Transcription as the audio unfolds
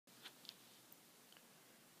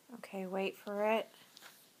Okay, wait for it.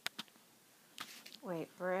 Wait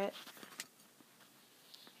for it.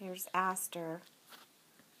 Here's Aster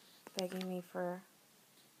begging me for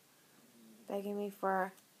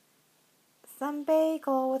some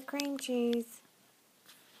bagel with cream cheese.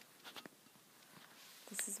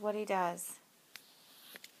 This is what he does.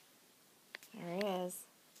 There he is.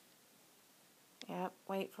 Yep,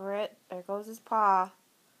 wait for it. There goes his paw.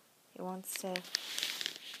 He wants to...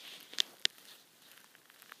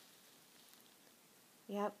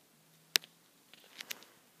 Yep.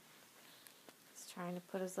 He's trying to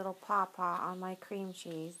put his little paw on my cream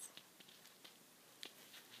cheese.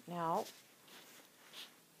 No.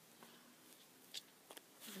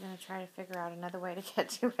 He's going to try to figure out another way to get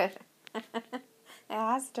to it.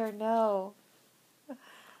 Aster, no.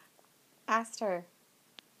 Aster.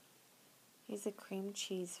 He's a cream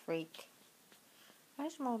cheese freak.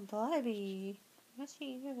 That's my baby. Yes,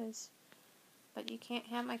 he is. But you can't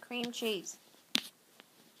have my cream cheese.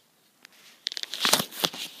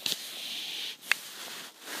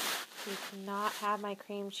 You cannot have my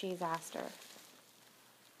cream cheese, Aster.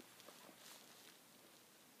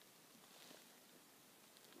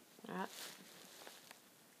 Yep.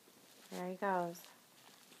 There he goes.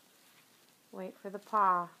 Wait for the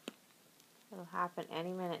paw. It'll happen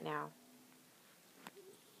any minute now.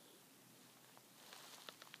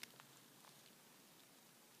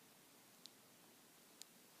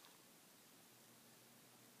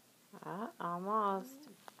 Almost.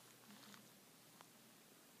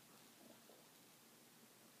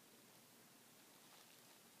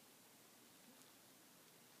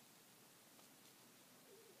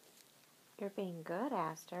 You're being good,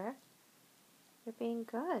 Aster. You're being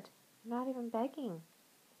good. You're not even begging.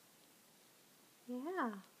 Yeah.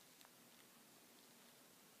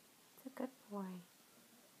 It's a good boy.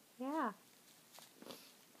 Yeah.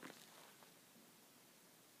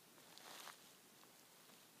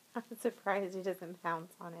 I'm surprised he doesn't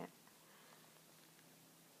pounce on it.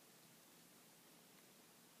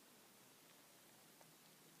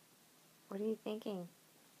 What are you thinking?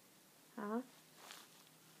 Huh?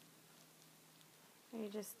 Are you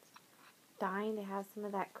just dying to have some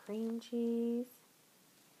of that cream cheese?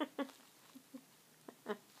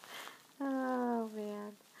 Oh,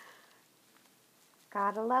 man.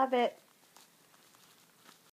 Gotta love it.